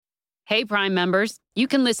Hey, Prime members, you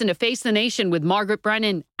can listen to Face the Nation with Margaret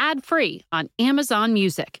Brennan ad-free on Amazon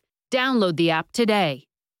Music. Download the app today.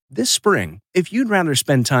 This spring, if you'd rather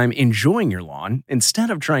spend time enjoying your lawn instead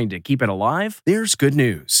of trying to keep it alive, there's good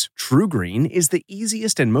news. TruGreen is the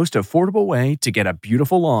easiest and most affordable way to get a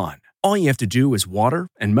beautiful lawn. All you have to do is water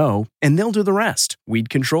and mow, and they'll do the rest. Weed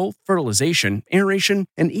control, fertilization, aeration,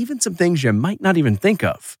 and even some things you might not even think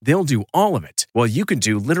of. They'll do all of it, while you can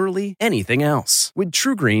do literally anything else. With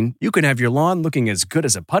TruGreen, you can have your lawn looking as good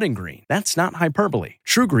as a putting green. That's not hyperbole.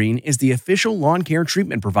 TruGreen is the official lawn care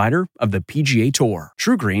treatment provider of the PGA Tour.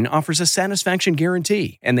 TruGreen offers a satisfaction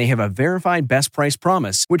guarantee, and they have a verified best price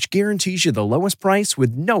promise, which guarantees you the lowest price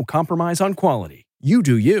with no compromise on quality. You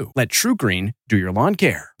do you. Let TruGreen do your lawn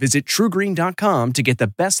care. Visit TruGreen.com to get the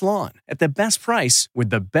best lawn at the best price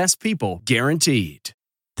with the best people guaranteed.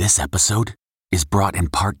 This episode is brought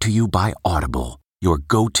in part to you by Audible, your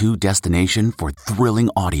go-to destination for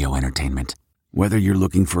thrilling audio entertainment. Whether you're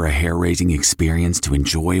looking for a hair-raising experience to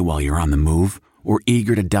enjoy while you're on the move or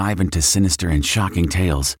eager to dive into sinister and shocking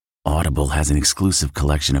tales, Audible has an exclusive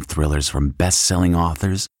collection of thrillers from best-selling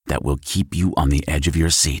authors that will keep you on the edge of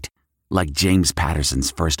your seat. Like James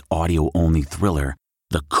Patterson's first audio-only thriller,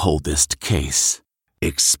 The Coldest Case.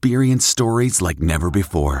 Experience stories like never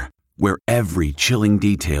before, where every chilling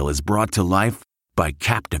detail is brought to life by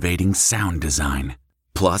captivating sound design.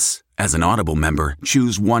 Plus, as an Audible member,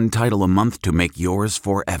 choose one title a month to make yours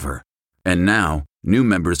forever. And now, new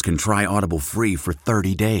members can try Audible free for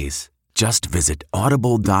 30 days. Just visit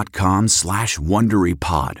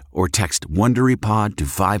audible.com/WonderyPod or text WonderyPod to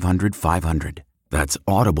 500-500. That's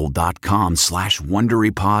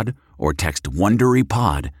audible.com/WonderyPod or text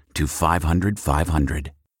WonderyPod to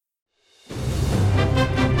 500-500.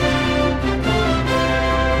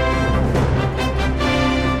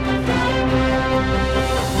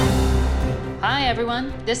 Hi,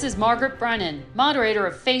 everyone. This is Margaret Brennan, moderator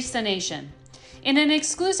of Face the Nation. In an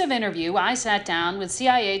exclusive interview, I sat down with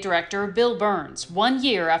CIA Director Bill Burns 1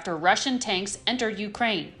 year after Russian tanks entered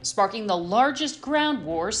Ukraine, sparking the largest ground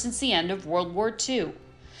war since the end of World War II.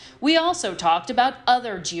 We also talked about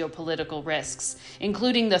other geopolitical risks,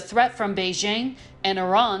 including the threat from Beijing and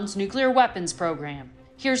Iran's nuclear weapons program.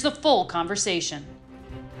 Here's the full conversation.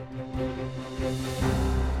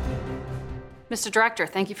 Mr. Director,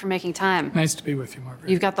 thank you for making time. Nice to be with you, Margaret.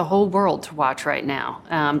 You've got the whole world to watch right now.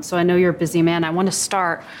 So I know you're a busy man. I want to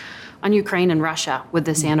start on Ukraine and Russia with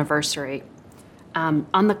this anniversary.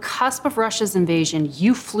 On the cusp of Russia's invasion,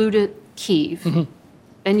 you flew to Kyiv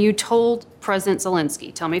and you told President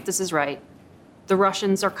Zelensky, tell me if this is right, the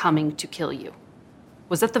Russians are coming to kill you.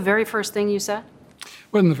 Was that the very first thing you said?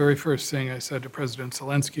 Wasn't the very first thing I said to President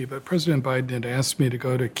Zelensky, but President Biden had asked me to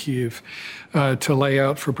go to Kyiv to lay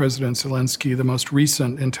out for President Zelensky the most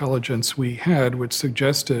recent intelligence we had, which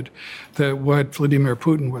suggested that what Vladimir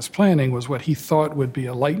Putin was planning was what he thought would be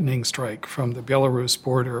a lightning strike from the Belarus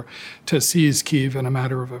border to seize Kyiv in a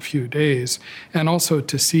matter of a few days, and also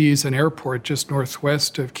to seize an airport just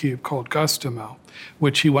northwest of Kyiv called Gostomel,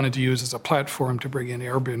 which he wanted to use as a platform to bring in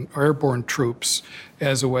airborne troops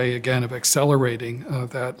as a way, again, of accelerating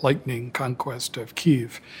that lightning conquest of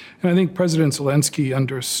Kyiv. And I think President Zelensky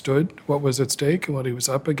understood what was at stake and what he was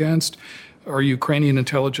up against. Our Ukrainian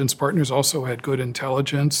intelligence partners also had good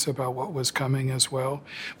intelligence about what was coming as well.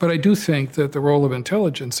 But I do think that the role of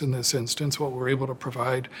intelligence in this instance, what we're able to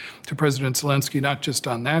provide to President Zelensky, not just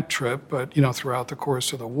on that trip, but throughout the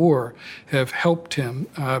course of the war, have helped him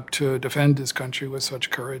to defend his country with such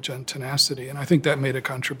courage and tenacity. And I think that made a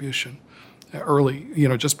contribution early,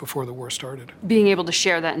 just before the war started. Being able to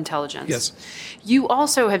share that intelligence. Yes. You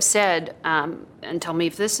also have said, and tell me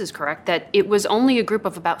if this is correct, that it was only a group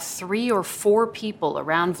of about 3 or 4 people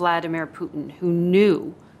around Vladimir Putin who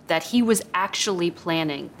knew that he was actually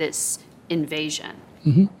planning this invasion.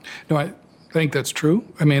 No, I think that's true.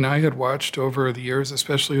 I mean, I had watched over the years,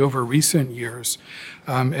 especially over recent years,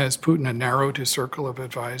 as Putin had narrowed his circle of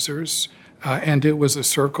advisors. And it was a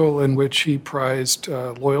circle in which he prized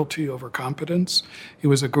loyalty over competence. It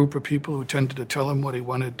was a group of people who tended to tell him what he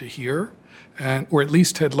wanted to hear, or at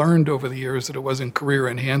least had learned over the years that it wasn't career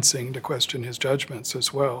enhancing to question his judgments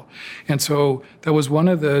as well. And so that was one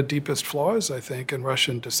of the deepest flaws, I think, in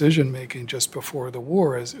Russian decision making just before the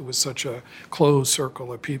war, as it was such a closed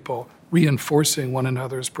circle of people reinforcing one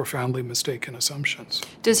another's profoundly mistaken assumptions.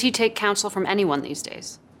 Does he take counsel from anyone these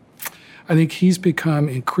days? I think he's become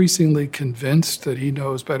increasingly convinced that he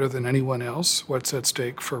knows better than anyone else what's at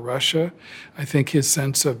stake for Russia. I think his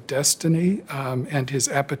sense of destiny and his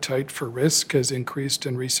appetite for risk has increased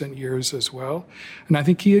in recent years as well. And I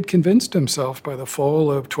think he had convinced himself by the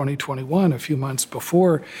fall of 2021, a few months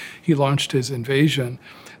before he launched his invasion,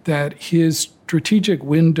 that his strategic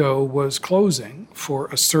window was closing for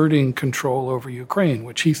asserting control over Ukraine,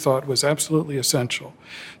 which he thought was absolutely essential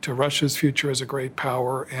to Russia's future as a great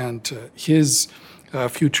power and to his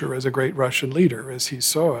future as a great Russian leader, as he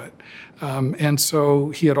saw it. And so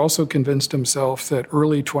he had also convinced himself that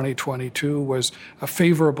early 2022 was a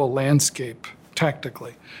favorable landscape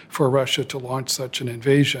tactically for Russia to launch such an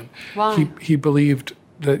invasion. Why? He believed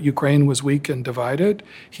that Ukraine was weak and divided.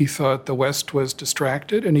 He thought the West was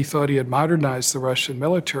distracted, and he thought he had modernized the Russian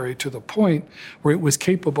military to the point where it was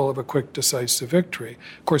capable of a quick, decisive victory.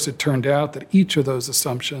 Of course, it turned out that each of those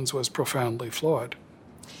assumptions was profoundly flawed.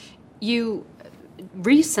 You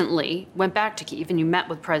recently went back to Kyiv and you met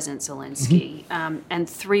with President Zelensky. And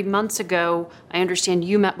 3 months ago, I understand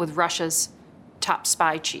you met with Russia's top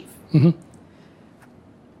spy chief.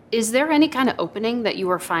 Is there any kind of opening that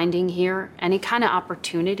you are finding here? Any kind of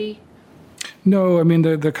opportunity? No, I mean,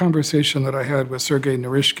 the conversation that I had with Sergei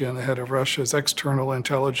Naryshkin, the head of Russia's external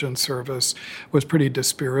intelligence service, was pretty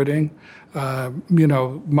dispiriting.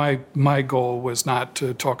 My goal was not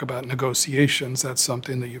to talk about negotiations. That's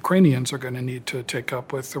something the Ukrainians are going to need to take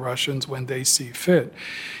up with the Russians when they see fit.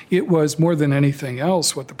 It was more than anything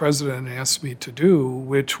else what the president asked me to do,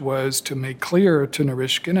 which was to make clear to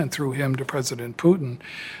Naryshkin and through him to President Putin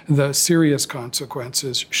the serious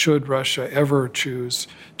consequences should Russia ever choose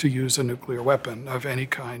to use a nuclear weapon of any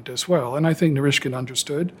kind as well. And I think Naryshkin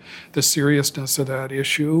understood the seriousness of that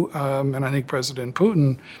issue, and I think President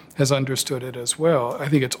Putin has understood it as well. I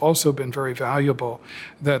think it's also been very valuable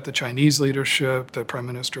that the Chinese leadership, that Prime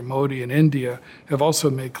Minister Modi in India, have also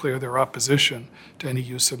made clear their opposition to any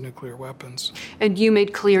use of nuclear weapons. And you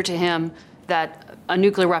made clear to him that a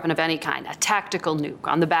nuclear weapon of any kind, a tactical nuke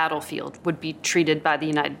on the battlefield, would be treated by the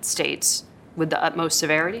United States with the utmost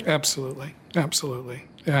severity? Absolutely, absolutely.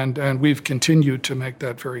 And we've continued to make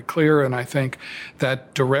that very clear, and I think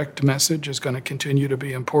that direct message is going to continue to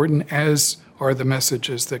be important, as are the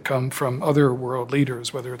messages that come from other world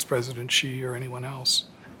leaders, whether it's President Xi or anyone else.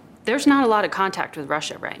 There's not a lot of contact with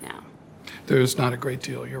Russia right now. There's not a great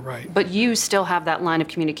deal, you're right. But you still have that line of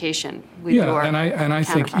communication with Yeah, your and I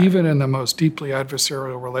think counterpart. even in the most deeply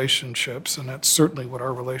adversarial relationships, and that's certainly what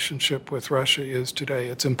our relationship with Russia is today,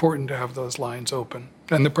 it's important to have those lines open.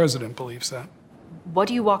 And the president believes that. What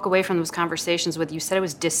do you walk away from those conversations with? You said it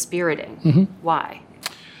was dispiriting. Why?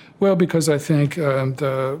 Well, because I think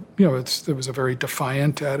there was a very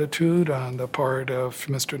defiant attitude on the part of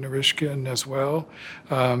Mr. Naryshkin as well,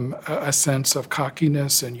 a sense of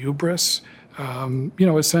cockiness and hubris.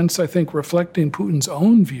 A sense, I think, reflecting Putin's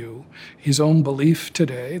own view, his own belief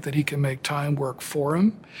today that he can make time work for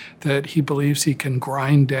him, that he believes he can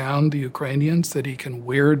grind down the Ukrainians, that he can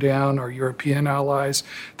wear down our European allies,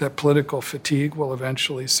 that political fatigue will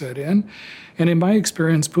eventually set in. And in my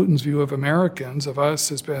experience, Putin's view of Americans, of us,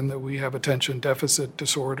 has been that we have attention deficit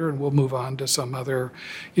disorder and we'll move on to some other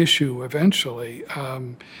issue eventually.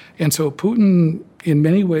 And so Putin, in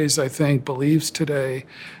many ways, I think, believes today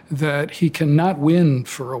that he cannot win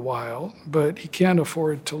for a while, but he can't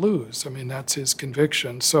afford to lose. I mean, that's his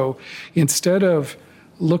conviction. So instead of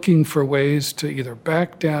looking for ways to either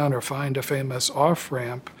back down or find a famous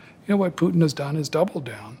off-ramp, what Putin has done is double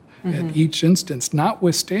down. In each instance,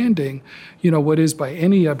 notwithstanding, what is by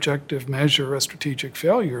any objective measure a strategic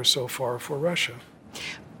failure so far for Russia.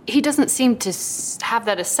 He doesn't seem to have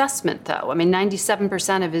that assessment, though. I mean,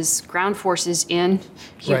 97% of his ground forces in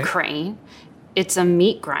Ukraine. It's a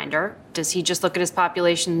meat grinder. Does he just look at his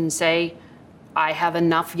population and say, I have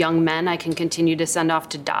enough young men I can continue to send off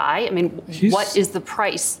to die? I mean, what is the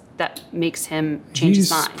price that makes him change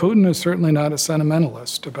his mind? Putin is certainly not a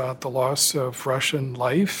sentimentalist about the loss of Russian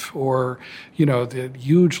life or, the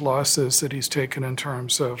huge losses that he's taken in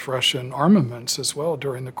terms of Russian armaments as well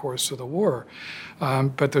during the course of the war.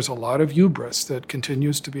 But there's a lot of hubris that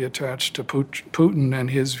continues to be attached to Putin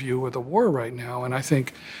and his view of the war right now. And I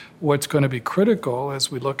think what's going to be critical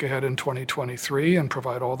as we look ahead in 2023 and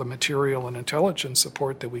provide all the material and intelligence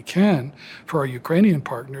support that we can for our Ukrainian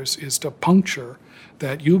partners is to puncture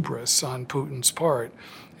that hubris on Putin's part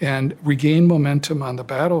and regain momentum on the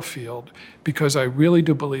battlefield, because I really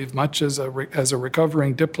do believe, much as a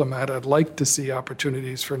recovering diplomat, I'd like to see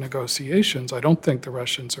opportunities for negotiations. I don't think the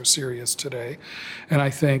Russians are serious today. And I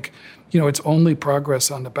think, it's only progress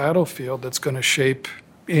on the battlefield that's going to shape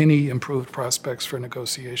any improved prospects for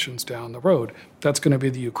negotiations down the road. That's going to be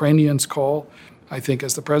the Ukrainians' call. I think,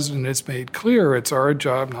 as the president has made clear, it's our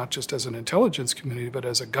job, not just as an intelligence community, but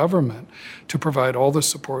as a government, to provide all the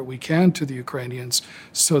support we can to the Ukrainians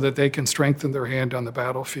so that they can strengthen their hand on the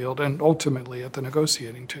battlefield and ultimately at the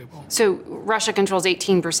negotiating table. So Russia controls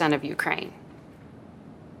 18% of Ukraine.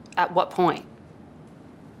 At what point?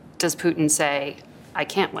 does Putin say, I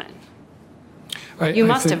can't win? You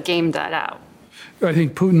must have gamed that out. I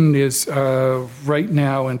think Putin is right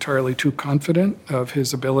now entirely too confident of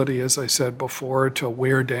his ability, as I said before, to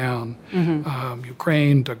wear down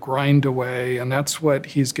Ukraine, to grind away, and that's what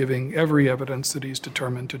he's giving every evidence that he's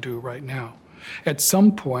determined to do right now. At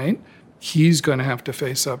some point, he's going to have to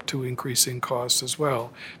face up to increasing costs as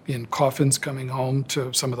well. In coffins coming home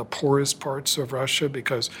to some of the poorest parts of Russia,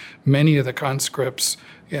 because many of the conscripts,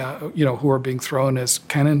 who are being thrown as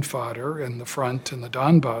cannon fodder in the front and the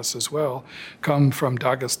Donbass as well, come from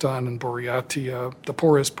Dagestan and Buryatia, the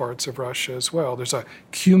poorest parts of Russia as well. There's a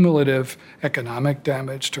cumulative economic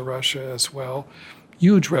damage to Russia as well.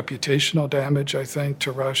 Huge reputational damage, I think,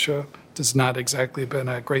 to Russia. Has not exactly been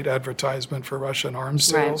a great advertisement for Russian arms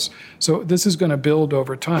sales. Right. So this is going to build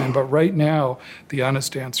over time. But right now, the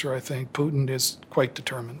honest answer, I think, Putin is quite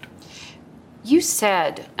determined. You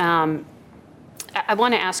said, I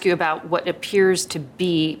want to ask you about what appears to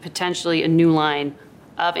be potentially a new line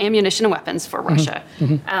of ammunition and weapons for Russia.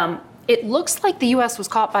 It looks like the U.S. was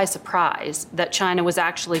caught by surprise that China was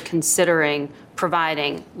actually considering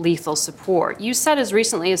providing lethal support. You said as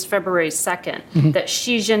recently as February 2nd that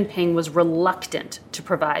Xi Jinping was reluctant to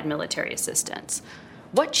provide military assistance.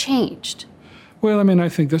 What changed? Well, I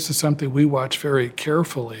think this is something we watch very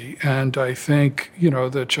carefully, and I think,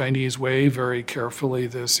 the Chinese weigh very carefully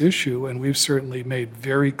this issue, and we've certainly made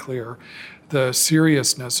very clear the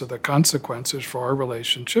seriousness of the consequences for our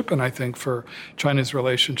relationship, and I think for China's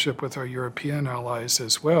relationship with our European allies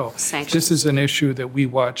as well. Sanctions. This is an issue that we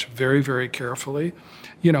watch very, very carefully.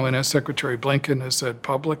 And as Secretary Blinken has said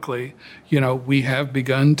publicly, we have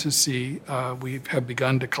begun to see, we have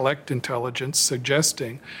begun to collect intelligence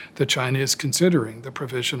suggesting that China is considering the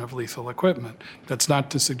provision of lethal equipment. That's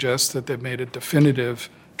not to suggest that they've made a definitive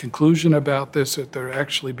conclusion about this, that they're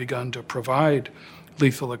actually begun to provide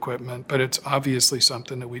lethal equipment, but it's obviously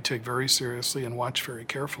something that we take very seriously and watch very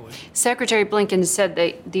carefully. Secretary Blinken said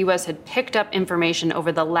that the U.S. had picked up information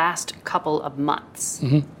over the last couple of months.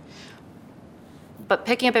 But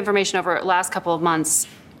picking up information over the last couple of months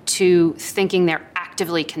to thinking they're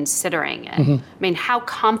actively considering it. How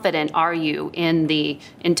confident are you in the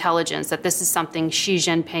intelligence that this is something Xi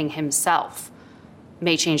Jinping himself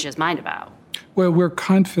may change his mind about? Well, we're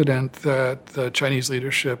confident that the Chinese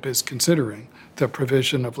leadership is considering the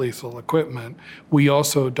provision of lethal equipment. We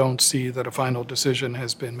also don't see that a final decision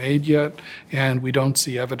has been made yet, and we don't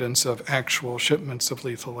see evidence of actual shipments of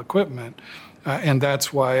lethal equipment. And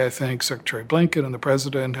that's why I think Secretary Blinken and the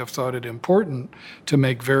President have thought it important to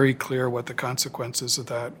make very clear what the consequences of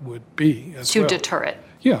that would be as well. To deter it.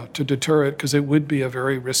 Yeah, to deter it, because it would be a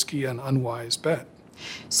very risky and unwise bet.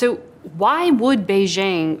 So why would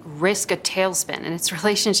Beijing risk a tailspin in its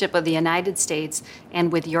relationship with the United States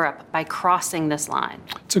and with Europe by crossing this line?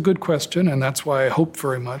 It's a good question, and that's why I hope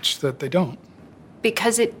very much that they don't.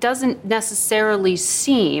 Because it doesn't necessarily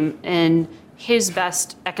seem in his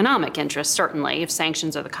best economic interest, certainly, if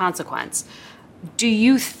sanctions are the consequence. Do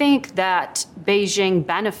you think that Beijing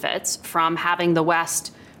benefits from having the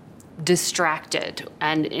West distracted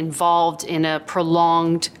and involved in a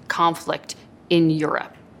prolonged conflict in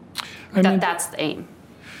Europe? That's the aim.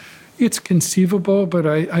 It's conceivable, but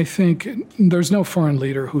I think there's no foreign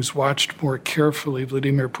leader who's watched more carefully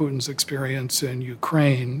Vladimir Putin's experience in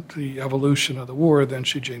Ukraine, the evolution of the war, than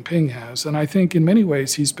Xi Jinping has. And I think in many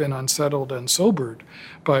ways he's been unsettled and sobered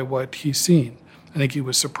by what he's seen. I think he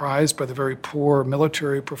was surprised by the very poor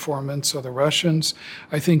military performance of the Russians.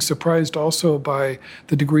 I think surprised also by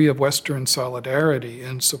the degree of Western solidarity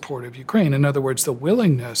in support of Ukraine. In other words, the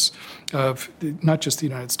willingness of not just the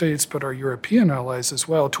United States, but our European allies as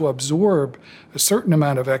well, to absorb a certain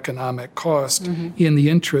amount of economic cost in the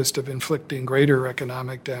interest of inflicting greater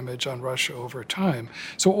economic damage on Russia over time.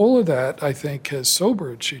 So all of that, I think, has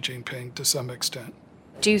sobered Xi Jinping to some extent.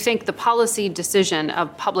 Do you think the policy decision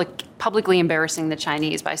of publicly embarrassing the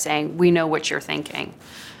Chinese by saying, we know what you're thinking,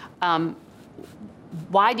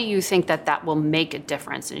 why do you think that will make a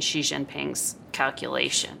difference in Xi Jinping's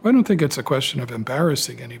calculation? I don't think it's a question of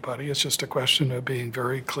embarrassing anybody. It's just a question of being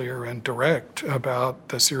very clear and direct about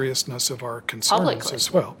the seriousness of our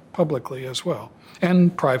concerns publicly as well,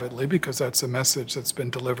 and privately, because that's a message that's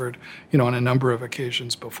been delivered, on a number of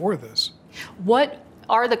occasions before this. What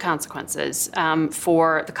are the consequences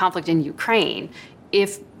for the conflict in Ukraine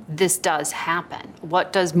if this does happen?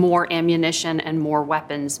 What does more ammunition and more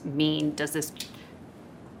weapons mean?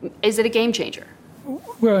 Is it a game changer?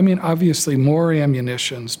 Well, I mean, obviously, more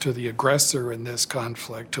ammunitions to the aggressor in this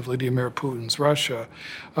conflict, to Vladimir Putin's Russia,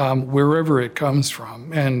 wherever it comes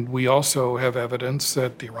from. And we also have evidence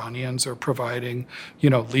that the Iranians are providing,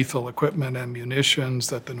 lethal equipment and munitions,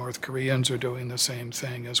 that the North Koreans are doing the same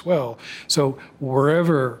thing as well. So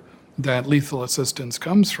wherever that lethal assistance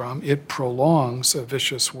comes from, it prolongs a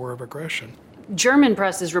vicious war of aggression. German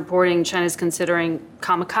press is reporting China's considering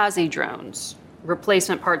kamikaze drones,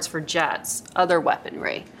 replacement parts for jets, other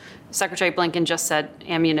weaponry. Secretary Blinken just said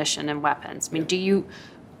ammunition and weapons. I mean, do you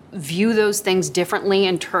view those things differently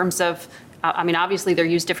in terms of, obviously they're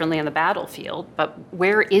used differently on the battlefield, but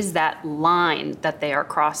where is that line that they are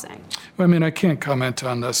crossing? Well, I can't comment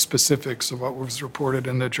on the specifics of what was reported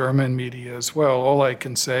in the German media as well. All I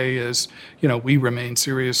can say is, we remain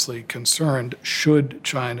seriously concerned should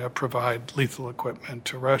China provide lethal equipment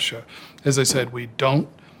to Russia. As I said, we don't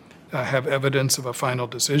have evidence of a final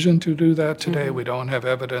decision to do that today. We don't have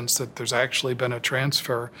evidence that there's actually been a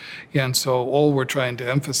transfer. And so all we're trying to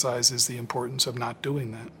emphasize is the importance of not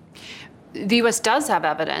doing that. The U.S. does have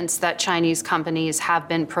evidence that Chinese companies have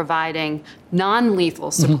been providing non-lethal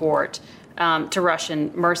support to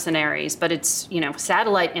Russian mercenaries, but it's,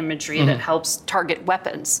 satellite imagery that helps target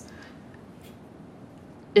weapons.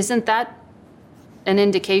 Isn't that an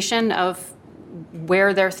indication of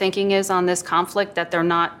where their thinking is on this conflict, that they're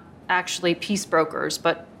not actually peace brokers,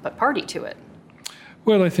 but party to it?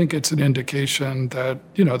 Well, I think it's an indication that,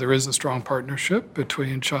 there is a strong partnership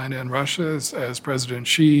between China and Russia, as President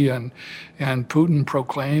Xi and Putin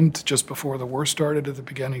proclaimed just before the war started at the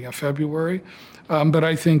beginning of February. But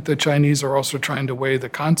I think the Chinese are also trying to weigh the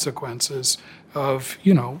consequences of,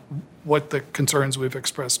 what the concerns we've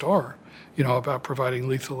expressed are, about providing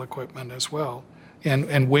lethal equipment as well,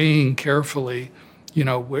 and weighing carefully,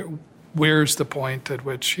 where's the point at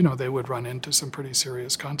which, they would run into some pretty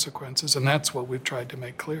serious consequences. And that's what we've tried to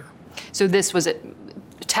make clear. So this was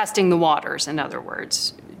testing the waters, in other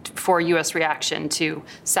words, for U.S. reaction to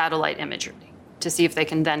satellite imagery, to see if they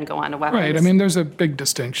can then go on to weapons. Right. There's a big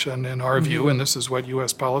distinction in our view, and this is what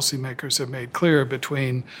U.S. policymakers have made clear,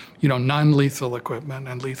 between, non-lethal equipment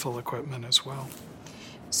and lethal equipment as well.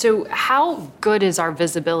 So how good is our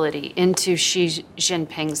visibility into Xi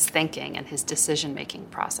Jinping's thinking and his decision-making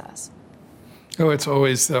process? Oh, it's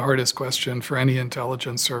always the hardest question for any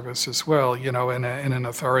intelligence service as well. In an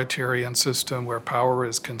authoritarian system where power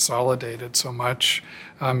is consolidated so much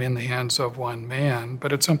in the hands of one man.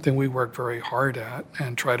 But it's something we work very hard at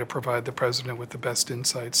and try to provide the president with the best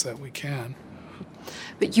insights that we can.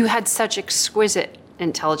 But you had such exquisite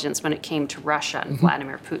intelligence when it came to Russia and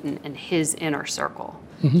Vladimir Putin and his inner circle.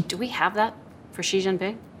 Do we have that for Xi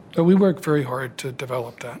Jinping? We work very hard to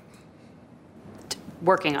develop that.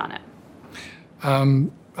 Working on it.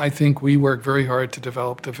 I think we work very hard to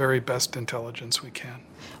develop the very best intelligence we can.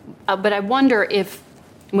 But I wonder if,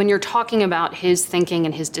 when you're talking about his thinking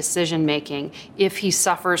and his decision-making, if he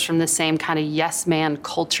suffers from the same kind of yes-man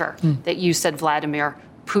culture that you said Vladimir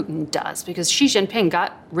Putin does, because Xi Jinping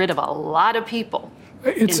got rid of a lot of people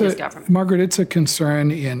in his government. Margaret, it's a concern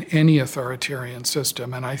in any authoritarian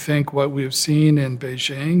system. And I think what we've seen in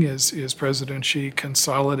Beijing is President Xi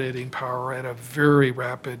consolidating power at a very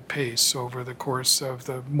rapid pace over the course of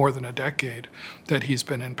the more than a decade that he's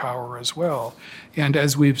been in power as well. And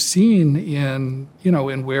as we've seen in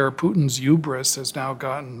where Putin's hubris has now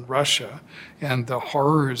gotten Russia, and the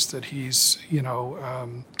horrors that he's,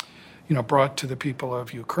 brought to the people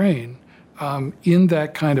of Ukraine, in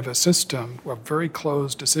that kind of a system, a very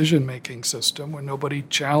closed decision-making system where nobody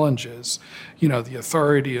challenges, the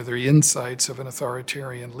authority or the insights of an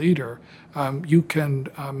authoritarian leader, you can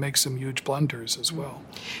make some huge blunders as well.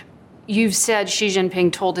 You've said Xi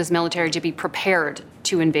Jinping told his military to be prepared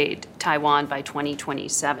to invade Taiwan by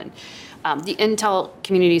 2027. The intel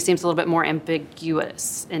community seems a little bit more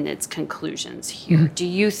ambiguous in its conclusions here. Do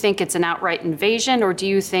you think it's an outright invasion, or do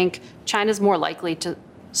you think China's more likely to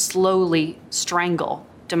slowly strangle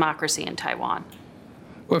democracy in Taiwan?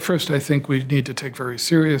 Well, first, I think we need to take very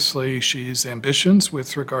seriously Xi's ambitions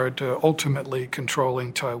with regard to ultimately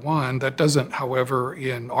controlling Taiwan. That doesn't, however,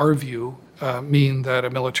 in our view, mean that a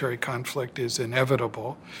military conflict is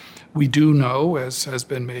inevitable. We do know, as has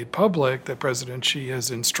been made public, that President Xi has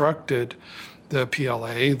instructed the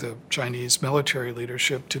PLA, the Chinese military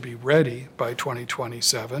leadership, to be ready by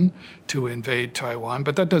 2027 to invade Taiwan.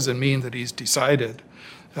 But that doesn't mean that he's decided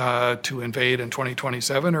to invade in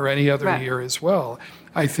 2027 or any other year as well.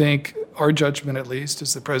 I think our judgment, at least,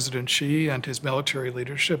 is that President Xi and his military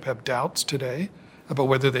leadership have doubts today about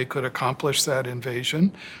whether they could accomplish that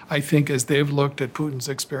invasion. I think as they've looked at Putin's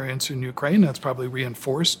experience in Ukraine, that's probably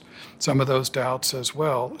reinforced some of those doubts as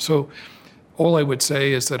well. So All I would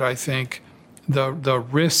say is that I think the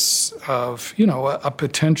risks of, a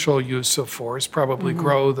potential use of force probably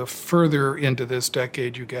grow the further into this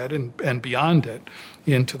decade you get and beyond it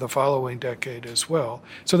into the following decade as well.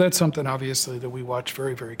 So that's something, obviously, that we watch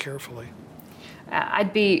very, very carefully.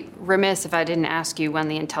 I'd be remiss if I didn't ask you when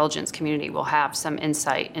the intelligence community will have some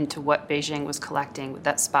insight into what Beijing was collecting with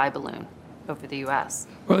that spy balloon over the U.S.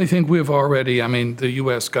 Well, I think we've already, the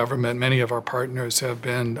U.S. government, many of our partners have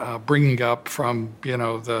been bringing up from,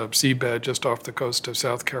 the seabed just off the coast of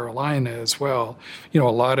South Carolina as well, a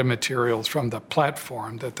lot of materials from the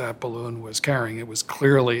platform that balloon was carrying. It was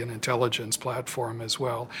clearly an intelligence platform as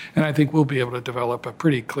well. And I think we'll be able to develop a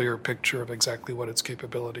pretty clear picture of exactly what its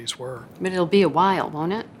capabilities were. But it'll be a while,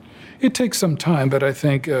 won't it? It takes some time, but I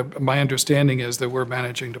think my understanding is that we're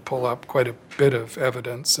managing to pull up quite a bit of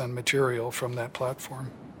evidence and material from that platform.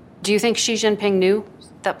 Do you think Xi Jinping knew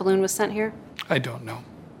that balloon was sent here? I don't know.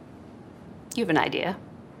 You have an idea.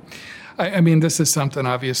 This is something,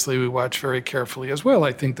 obviously, we watch very carefully as well.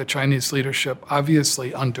 I think the Chinese leadership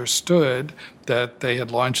obviously understood that they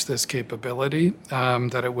had launched this capability,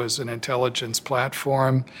 that it was an intelligence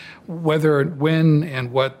platform. Whether, when,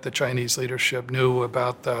 and what the Chinese leadership knew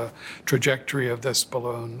about the trajectory of this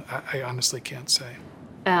balloon, I honestly can't say.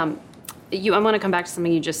 I want to come back to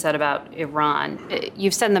something you just said about Iran.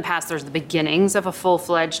 You've said in the past there's the beginnings of a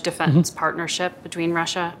full-fledged defense partnership between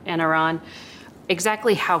Russia and Iran.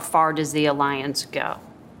 Exactly how far does the alliance go?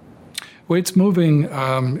 Well, it's moving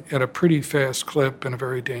at a pretty fast clip in a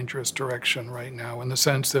very dangerous direction right now, in the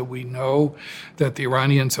sense that we know that the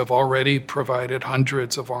Iranians have already provided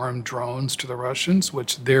hundreds of armed drones to the Russians,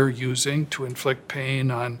 which they're using to inflict pain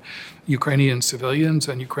on Ukrainian civilians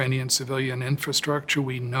and Ukrainian civilian infrastructure.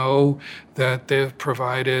 We know that they've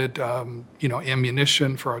provided,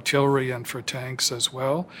 ammunition for artillery and for tanks as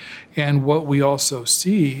well. And what we also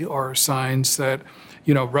see are signs that,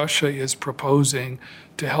 Russia is proposing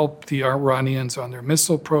to help the Iranians on their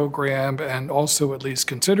missile program, and also at least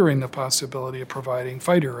considering the possibility of providing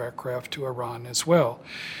fighter aircraft to Iran as well.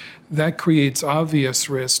 That creates obvious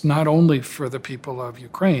risk, not only for the people of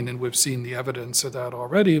Ukraine, and we've seen the evidence of that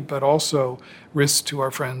already, but also risk to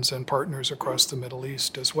our friends and partners across the Middle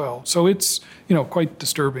East as well. So it's, quite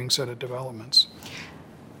disturbing set of developments.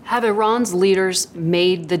 Have Iran's leaders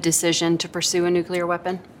made the decision to pursue a nuclear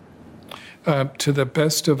weapon? To the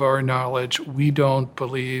best of our knowledge, we don't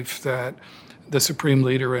believe that the supreme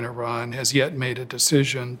leader in Iran has yet made a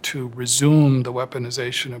decision to resume the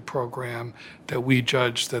weaponization of program that we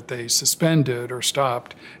judged that they suspended or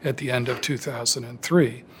stopped at the end of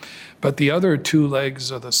 2003. But the other two legs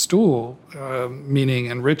of the stool, meaning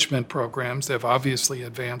enrichment programs, they've obviously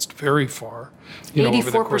advanced very far.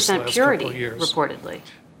 84% purity, reportedly.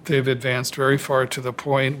 They've advanced very far to the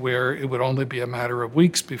point where it would only be a matter of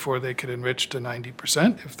weeks before they could enrich to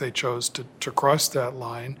 90% if they chose to cross that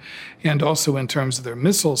line. And also in terms of their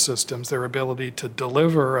missile systems, their ability to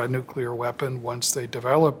deliver a nuclear weapon once they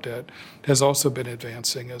developed it has also been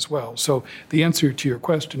advancing as well. So the answer to your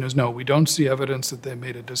question is no, we don't see evidence that they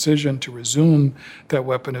made a decision to resume that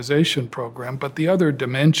weaponization program, but the other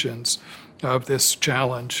dimensions of this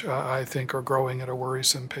challenge, I think, are growing at a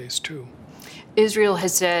worrisome pace too. Israel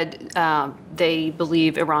has said they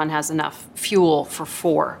believe Iran has enough fuel for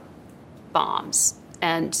 4 bombs.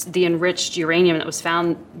 And the enriched uranium that was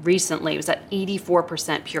found recently was at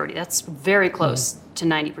 84% purity. That's very close to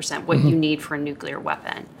 90%, what you need for a nuclear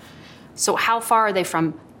weapon. So how far are they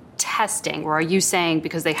from testing? Or are you saying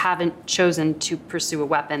because they haven't chosen to pursue a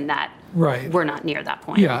weapon that we're not near that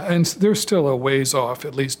point? Yeah, and they're still a ways off,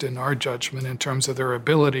 at least in our judgment, in terms of their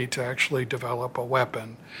ability to actually develop a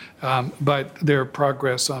weapon. But their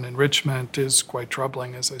progress on enrichment is quite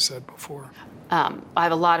troubling, as I said before. I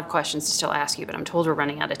have a lot of questions to still ask you, but I'm told we're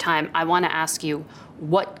running out of time. I want to ask you,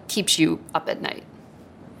 what keeps you up at night?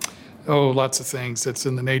 Oh, lots of things. It's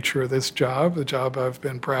in the nature of this job, the job I've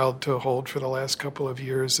been proud to hold for the last couple of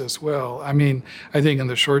years as well. I think in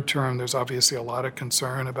the short term, there's obviously a lot of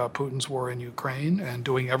concern about Putin's war in Ukraine and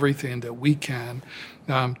doing everything that we can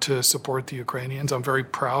to support the Ukrainians. I'm very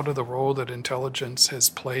proud of the role that intelligence has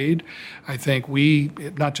played. I think we,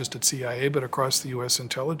 not just at CIA, but across the U.S.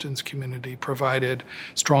 intelligence community, provided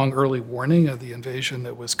strong early warning of the invasion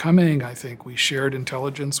that was coming. I think we shared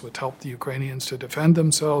intelligence which helped the Ukrainians to defend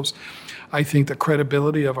themselves. I think the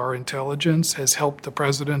credibility of our intelligence has helped the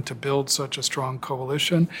president to build such a strong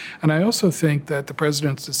coalition. And I also think that the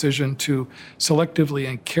president's decision to selectively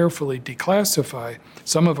and carefully declassify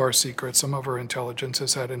some of our secrets, some of our intelligence,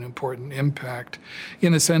 has had an important impact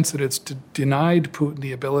in the sense that it's denied Putin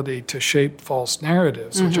the ability to shape false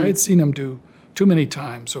narratives, which I had seen him do too many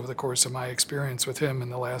times over the course of my experience with him in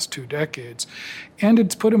the last 2 decades. And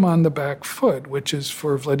it's put him on the back foot, which is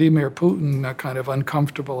for Vladimir Putin a kind of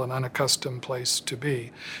uncomfortable and unaccustomed place to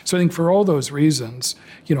be. So I think for all those reasons,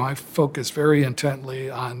 I focus very intently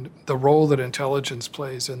on the role that intelligence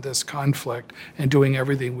plays in this conflict and doing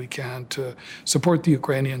everything we can to support the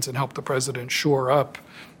Ukrainians and help the president shore up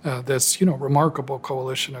this, remarkable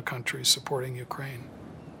coalition of countries supporting Ukraine.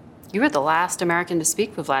 You were the last American to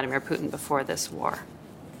speak with Vladimir Putin before this war.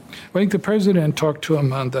 I think the president talked to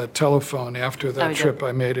him on the telephone after that trip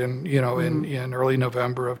I made in early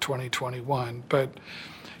November of 2021. But,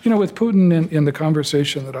 with Putin in the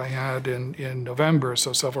conversation that I had in November,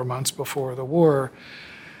 so several months before the war,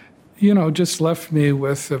 just left me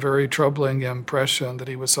with a very troubling impression that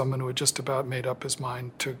he was someone who had just about made up his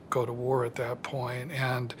mind to go to war at that point.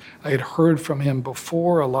 And I had heard from him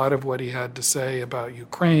before a lot of what he had to say about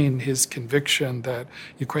Ukraine, his conviction that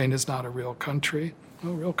Ukraine is not a real country.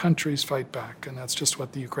 Well, real countries fight back, and that's just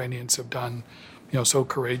what the Ukrainians have done, so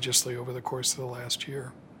courageously over the course of the last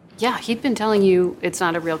year. Yeah, he'd been telling you it's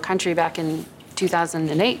not a real country back in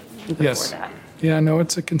 2008 before that. Yeah, no,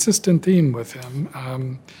 it's a consistent theme with him.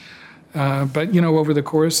 But, over the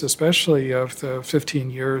course, especially of the 15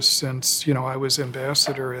 years since, I was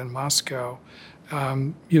ambassador in Moscow,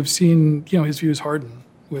 you've seen, his views harden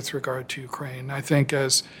with regard to Ukraine. I think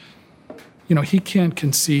as, he can't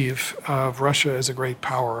conceive of Russia as a great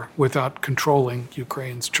power without controlling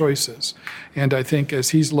Ukraine's choices. And I think as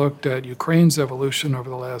he's looked at Ukraine's evolution over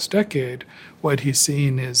the last decade, what he's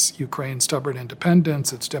seen is Ukraine's stubborn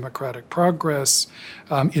independence, its democratic progress,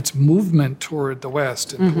 its movement toward the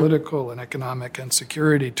West in political and economic and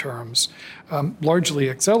security terms, largely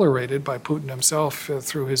accelerated by Putin himself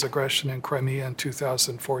through his aggression in Crimea in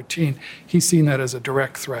 2014. He's seen that as a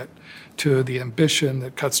direct threat to the ambition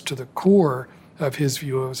that cuts to the core of his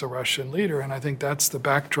view as a Russian leader. And I think that's the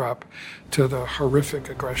backdrop to the horrific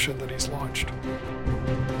aggression that he's launched.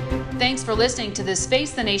 Thanks for listening to this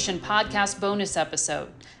Face the Nation podcast bonus episode.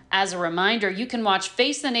 As a reminder, you can watch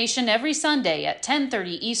Face the Nation every Sunday at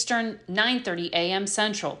 10:30 Eastern, 9:30 a.m.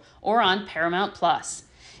 Central, or on Paramount+.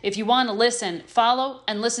 If you want to listen, follow,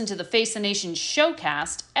 and listen to the Face the Nation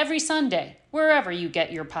showcast every Sunday, wherever you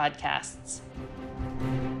get your podcasts.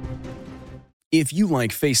 If you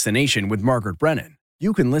like Face the Nation with Margaret Brennan,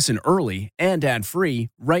 you can listen early and ad-free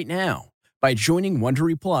right now by joining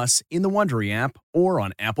Wondery Plus in the Wondery app or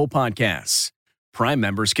on Apple Podcasts. Prime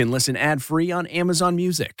members can listen ad-free on Amazon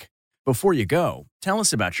Music. Before you go, tell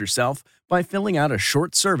us about yourself by filling out a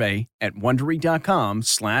short survey at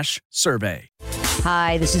Wondery.com/survey.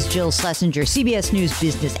 Hi, this is Jill Schlesinger, CBS News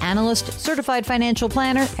business analyst, certified financial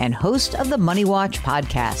planner, and host of the Money Watch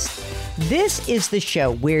podcast. This is the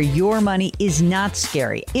show where your money is not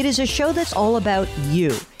scary. It is a show that's all about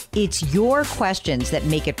you. It's your questions that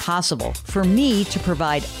make it possible for me to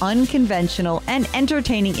provide unconventional and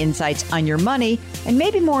entertaining insights on your money, and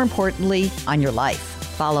maybe more importantly, on your life.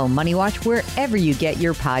 Follow Money Watch wherever you get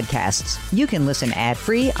your podcasts. You can listen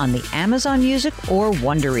ad-free on the Amazon Music or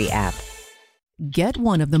Wondery app. Get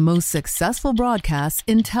one of the most successful broadcasts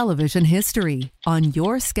in television history on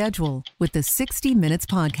your schedule with the 60 Minutes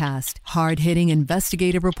podcast. Hard-hitting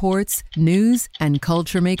investigative reports, news, and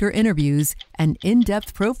culture maker interviews, and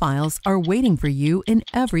in-depth profiles are waiting for you in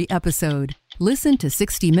every episode. Listen to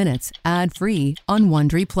 60 Minutes ad-free on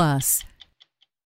Wondery Plus.